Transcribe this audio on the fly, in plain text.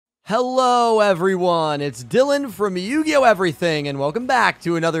Hello everyone, it's Dylan from Yu-Gi-Oh! Everything, and welcome back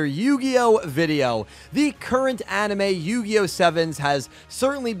to another Yu-Gi-Oh! Video. The current anime Yu-Gi-Oh! 7s has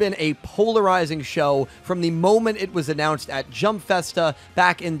certainly been a polarizing show from the moment it was announced at Jump Festa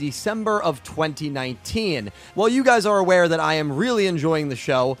back in December of 2019. While you guys are aware that I am really enjoying the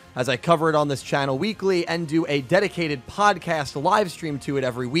show, as I cover it on this channel weekly and do a dedicated podcast live stream to it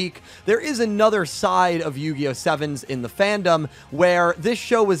every week, there is another side of Yu-Gi-Oh! 7s in the fandom where this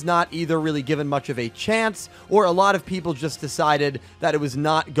show was not either really given much of a chance, or a lot of people just decided that it was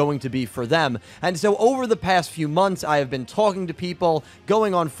not going to be for them. And so over the past few months, I have been talking to people,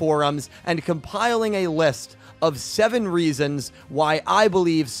 going on forums, and compiling a list of 7 reasons why I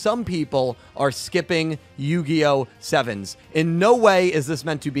believe some people are skipping Yu-Gi-Oh! 7s. In no way is this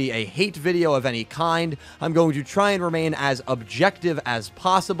meant to be a hate video of any kind. I'm going to try and remain as objective as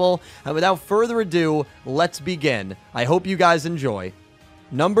possible. And without further ado, let's begin. I hope you guys enjoy.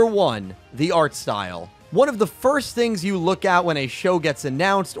 Number 1, the art style. One of the first things you look at when a show gets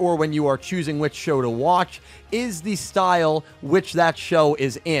announced or when you are choosing which show to watch is the style which that show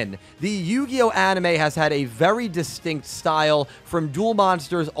is in. The Yu-Gi-Oh! Anime has had a very distinct style from Duel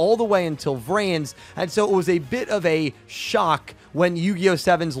Monsters all the way until Vrains, and so it was a bit of a shock when Yu-Gi-Oh!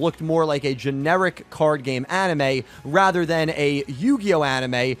 7s looked more like a generic card game anime rather than a Yu-Gi-Oh!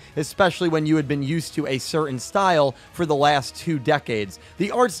 Anime, especially when you had been used to a certain style for the last 2 decades.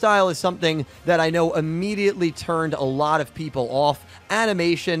 The art style is something that I know immediately turned a lot of people off.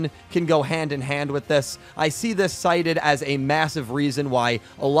 Animation can go hand in hand with this. I see this cited as a massive reason why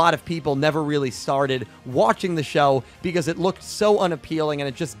a lot of people never really started watching the show because it looked so unappealing and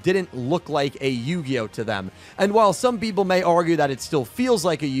it just didn't look like a Yu-Gi-Oh! To them. And while some people may argue that it still feels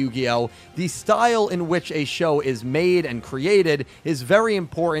like a Yu-Gi-Oh!, the style in which a show is made and created is very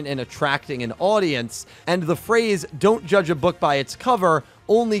important in attracting an audience, and the phrase, "don't judge a book by its cover,"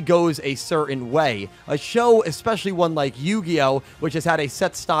 only goes a certain way. A show, especially one like Yu-Gi-Oh!, which has had a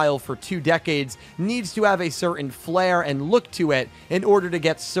set style for 2 decades, needs to have a certain flair and look to it in order to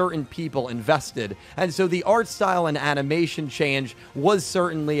get certain people invested. And so the art style and animation change was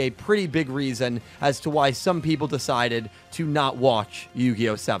certainly a pretty big reason as to why some people decided to not watch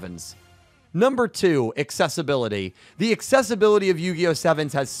Yu-Gi-Oh! 7s. Number 2, accessibility. The accessibility of Yu-Gi-Oh!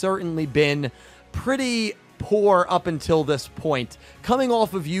 7s has certainly been pretty poor up until this point. Coming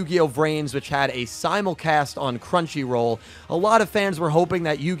off of Yu-Gi-Oh! Vrains, which had a simulcast on Crunchyroll, a lot of fans were hoping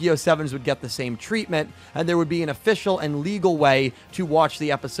that Yu-Gi-Oh! 7s would get the same treatment, and there would be an official and legal way to watch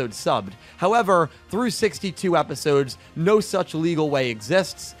the episode subbed. However, through 62 episodes, no such legal way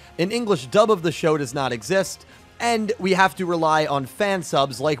exists. An English dub of the show does not exist, and we have to rely on fan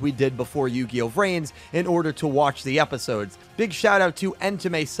subs like we did before Yu-Gi-Oh! Vrains in order to watch the episodes. Big shout out to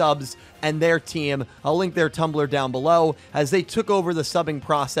Entame Subs and their team. I'll link their Tumblr down below, as they took over the subbing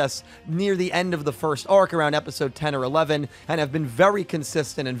process near the end of the first arc around episode 10 or 11 and have been very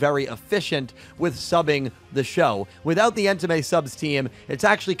consistent and very efficient with subbing the show. Without the Entame Subs team, it's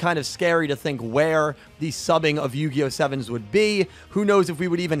actually kind of scary to think where the subbing of Yu-Gi-Oh! 7s would be. Who knows if we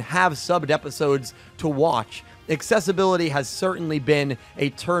would even have subbed episodes to watch. Accessibility has certainly been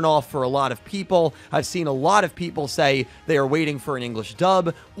a turnoff for a lot of people. I've seen a lot of people say they are waiting for an English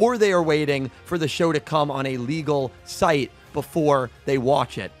dub, or they are waiting for the show to come on a legal site before they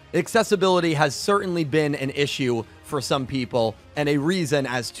watch it. Accessibility has certainly been an issue for some people, and a reason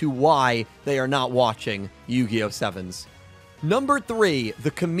as to why they are not watching Yu-Gi-Oh! 7s. Number 3,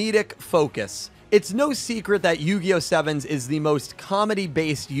 the comedic focus. It's no secret that Yu-Gi-Oh! 7s is the most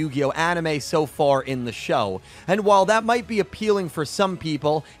comedy-based Yu-Gi-Oh! Anime so far in the show. And while that might be appealing for some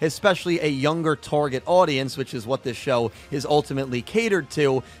people, especially a younger target audience, which is what this show is ultimately catered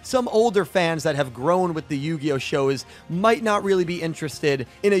to, some older fans that have grown with the Yu-Gi-Oh! Shows might not really be interested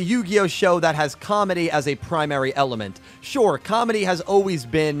in a Yu-Gi-Oh! Show that has comedy as a primary element. Sure, comedy has always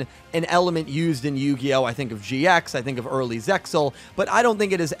been an element used in Yu-Gi-Oh! I think of GX, I think of early Zexal, but I don't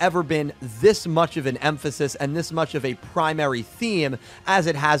think it has ever been this much of an emphasis and this much of a primary theme as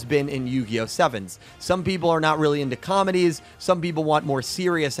it has been in Yu-Gi-Oh! 7s. Some people are not really into comedies, some people want more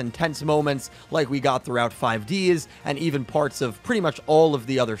serious and tense moments like we got throughout 5Ds and even parts of pretty much all of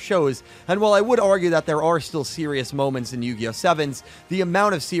the other shows. And while I would argue that there are still serious moments in Yu-Gi-Oh! 7s, the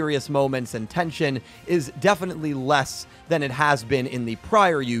amount of serious moments and tension is definitely less than it has been in the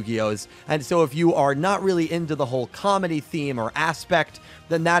prior Yu-Gi-Ohs, and so if you are not really into the whole comedy theme or aspect,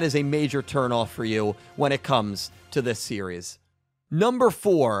 then that is a major turnoff for you when it comes to this series. Number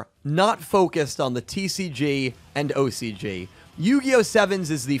 4, not focused on the TCG and OCG. Yu-Gi-Oh!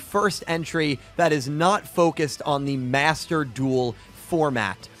 7s is the first entry that is not focused on the Master Duel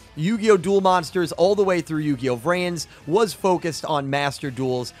format. Yu-Gi-Oh! Duel Monsters all the way through Yu-Gi-Oh! Vrains was focused on Master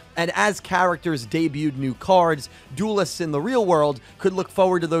Duels, and as characters debuted new cards, duelists in the real world could look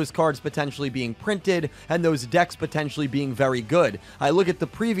forward to those cards potentially being printed and those decks potentially being very good. I look at the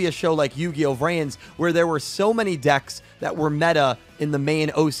previous show like Yu-Gi-Oh! Vrains, where there were so many decks that were meta in the main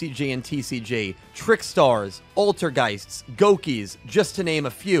OCG and TCG. Trickstars, Altergeists, Gokis, just to name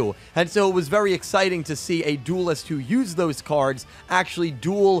a few. And so it was very exciting to see a duelist who used those cards actually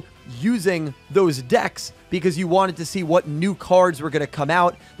duel using those decks, because you wanted to see what new cards were going to come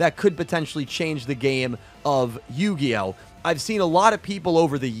out that could potentially change the game of Yu-Gi-Oh! I've seen a lot of people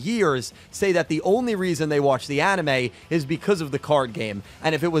over the years say that the only reason they watch the anime is because of the card game,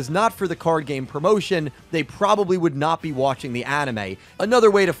 and if it was not for the card game promotion, they probably would not be watching the anime. Another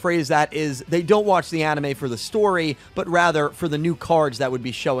way to phrase that is they don't watch the anime for the story, but rather for the new cards that would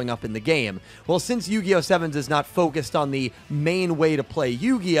be showing up in the game. Well, since Yu-Gi-Oh! 7s is not focused on the main way to play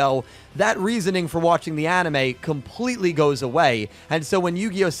Yu-Gi-Oh!, that reasoning for watching the anime completely goes away, and so when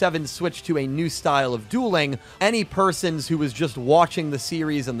Yu-Gi-Oh! 7 switched to a new style of dueling, any persons who was just watching the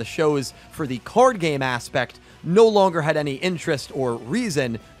series and the shows for the card game aspect no longer had any interest or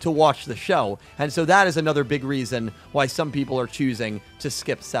reason to watch the show, and so that is another big reason why some people are choosing to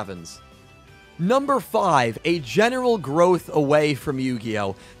skip 7s. Number 5, a general growth away from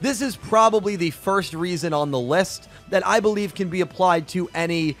Yu-Gi-Oh! This is probably the first reason on the list that I believe can be applied to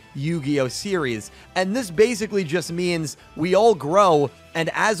any Yu-Gi-Oh! Series, and this basically just means we all grow, and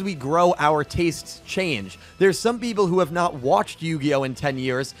as we grow, our tastes change. There's some people who have not watched Yu-Gi-Oh! In 10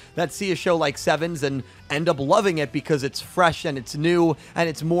 years that see a show like 7s and end up loving it because it's fresh and it's new and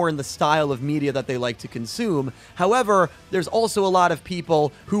it's more in the style of media that they like to consume. However, there's also a lot of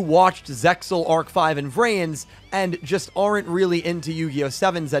people who watched Zexal, Arc 5, and Vrains and just aren't really into Yu-Gi-Oh!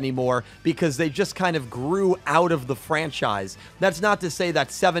 7s anymore because they just kind of grew out of the franchise. That's not to say that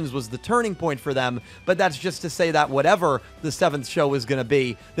 7s was the turning point for them, but that's just to say that whatever the 7th show was going to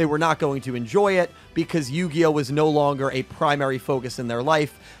be, they were not going to enjoy it because Yu-Gi-Oh! Was no longer a primary focus in their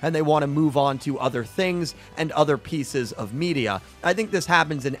life, and they want to move on to other things and other pieces of media. I think this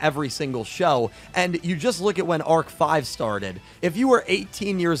happens in every single show, and you just look at when Arc 5 started. If you were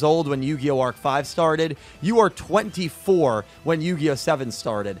 18 years old when Yu-Gi-Oh! Arc 5 started, you are 24 when Yu-Gi-Oh! 7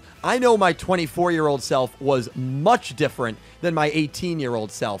 started. I know my 24-year-old self was much different than my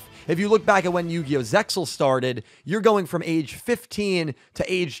 18-year-old self. If you look back at when Yu-Gi-Oh! Zexal started, you're going from age 15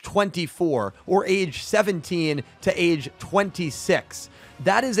 to age 24, or age 17 to age 26.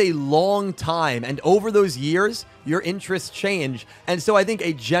 That is a long time, and over those years, your interests change, and so I think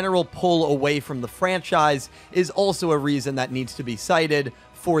a general pull away from the franchise is also a reason that needs to be cited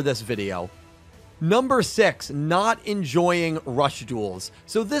for this video. Number 6, not enjoying Rush Duels.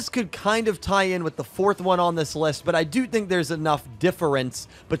 So this could kind of tie in with the 4th one on this list, but I do think there's enough difference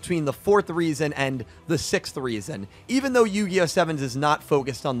between the 4th reason and the 6th reason. Even though Yu-Gi-Oh! 7s is not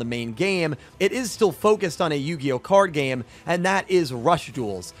focused on the main game, it is still focused on a Yu-Gi-Oh! Card game, and that is Rush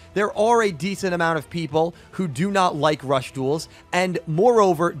Duels. There are a decent amount of people who do not like Rush Duels, and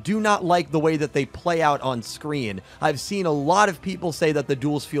moreover, do not like the way that they play out on screen. I've seen a lot of people say that the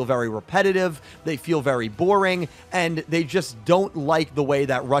duels feel very repetitive, they feel very boring, and they just don't like the way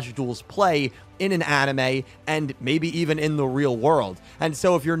that Rush Duels play in an anime and maybe even in the real world. And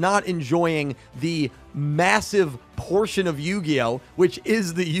so if you're not enjoying the massive portion of Yu-Gi-Oh!, which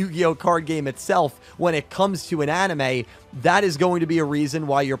is the Yu-Gi-Oh! Card game itself, when it comes to an anime, that is going to be a reason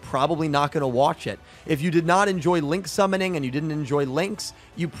why you're probably not going to watch it. If you did not enjoy Link summoning and you didn't enjoy Links,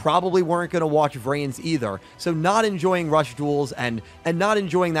 you probably weren't going to watch Vrains either. So not enjoying Rush Duels and not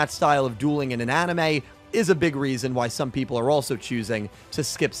enjoying that style of dueling in an anime is a big reason why some people are also choosing to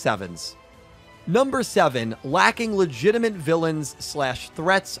skip 7s. Number 7, lacking legitimate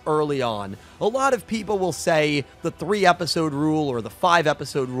villains/threats early on. A lot of people will say the 3-episode rule or the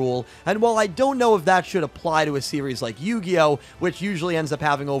 5-episode rule, and while I don't know if that should apply to a series like Yu-Gi-Oh!, which usually ends up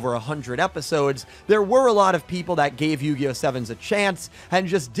having over 100 episodes, there were a lot of people that gave Yu-Gi-Oh! 7s a chance and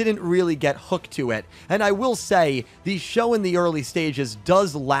just didn't really get hooked to it. And I will say, the show in the early stages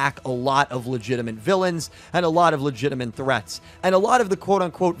does lack a lot of legitimate villains and a lot of legitimate threats. And a lot of the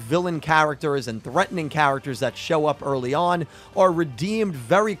quote-unquote villain characters and threatening characters that show up early on are redeemed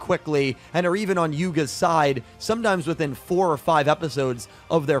very quickly and are even on Yuga's side, sometimes within 4 or 5 episodes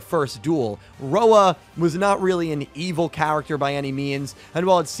of their first duel. Roa was not really an evil character by any means, and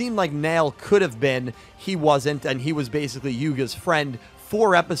while it seemed like Nail could have been, he wasn't, and he was basically Yuga's friend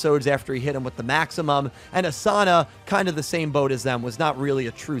 4 episodes after he hit him with the maximum, and Asana, kind of the same boat as them, was not really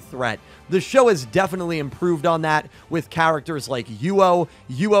a true threat. The show has definitely improved on that with characters like Yugioh.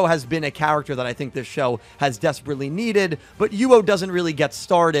 Yugioh has been a character that I think this show has desperately needed, but Yugioh doesn't really get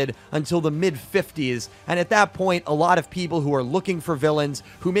started until the mid-50s, and at that point, a lot of people who are looking for villains,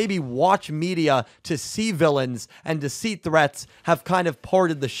 who maybe watch media to see villains and to see threats, have kind of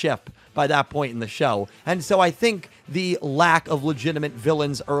parted the ship by that point in the show. And so I think the lack of legitimate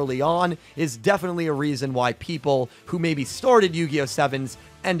villains early on is definitely a reason why people who maybe started Yu-Gi-Oh! 7s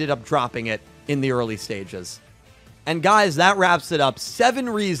ended up dropping it in the early stages. And guys, that wraps it up. 7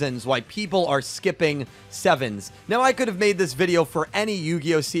 reasons why people are skipping 7s. Now, I could have made this video for any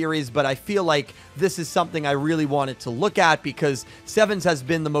Yu-Gi-Oh! Series, but I feel like this is something I really wanted to look at because 7s has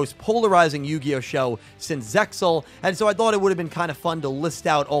been the most polarizing Yu-Gi-Oh! Show since Zexal, and so I thought it would have been kind of fun to list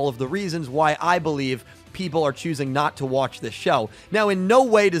out all of the reasons why I believe people are choosing not to watch this show. Now, in no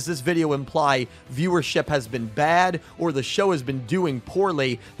way does this video imply viewership has been bad or the show has been doing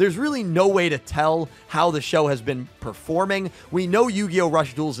poorly. There's really no way to tell how the show has been performing. We know Yu-Gi-Oh!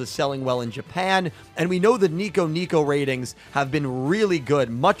 Rush Duels is selling well in Japan, and we know the Nico ratings have been really good,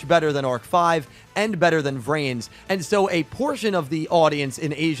 much better than Arc 5 and better than Vrains. And so a portion of the audience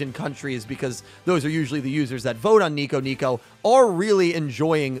in Asian countries, because those are usually the users that vote on Nico, are really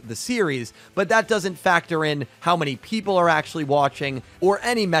enjoying the series, but that doesn't factor in how many people are actually watching or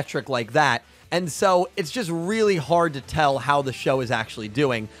any metric like that. And so it's just really hard to tell how the show is actually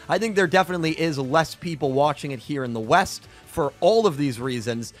doing. I think there definitely is less people watching it here in the West for all of these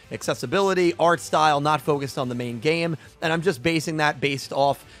reasons: accessibility, art style, not focused on the main game, and I'm just basing that based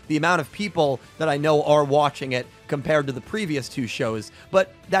off the amount of people that I know are watching it compared to the previous 2 shows,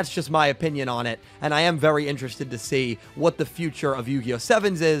 but that's just my opinion on it, and I am very interested to see what the future of Yu-Gi-Oh!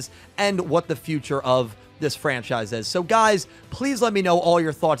 7s is and what the future of this franchise is. So guys, please let me know all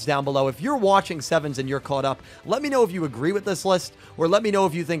your thoughts down below. If you're watching 7s and you're caught up, let me know if you agree with this list, or let me know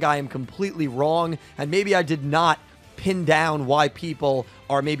if you think I am completely wrong, and maybe I did not pin down why people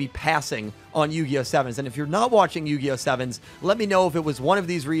are maybe passing on Yu-Gi-Oh! 7s. And if you're not watching Yu-Gi-Oh! 7s, let me know if it was one of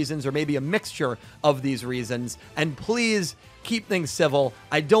these reasons or maybe a mixture of these reasons. And please keep things civil.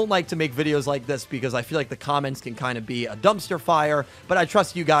 I don't like to make videos like this because I feel like the comments can kind of be a dumpster fire, but I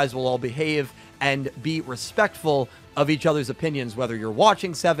trust you guys will all behave and be respectful of each other's opinions, whether you're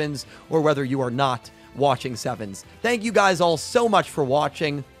watching 7s or whether you are not watching 7s. Thank you guys all so much for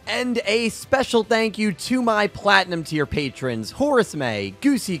watching. And a special thank you to my Platinum tier patrons, Horace Maye,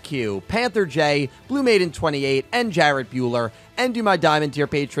 Goosey Q, Panther J, Blue Maiden 28, and Jarrett Buller, and to my Diamond tier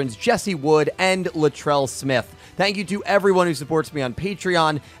patrons, Jesse Wood and Latrell Smith. Thank you to everyone who supports me on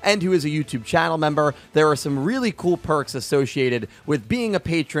Patreon and who is a YouTube channel member. There are some really cool perks associated with being a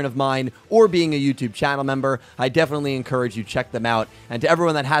patron of mine or being a YouTube channel member. I definitely encourage you to check them out. And to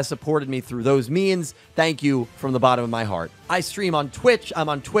everyone that has supported me through those means, thank you from the bottom of my heart. I stream on Twitch, I'm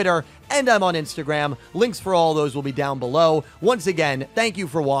on Twitter, and I'm on Instagram. Links for all those will be down below. Once again, thank you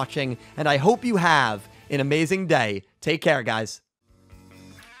for watching, and I hope you have an amazing day. Take care, guys.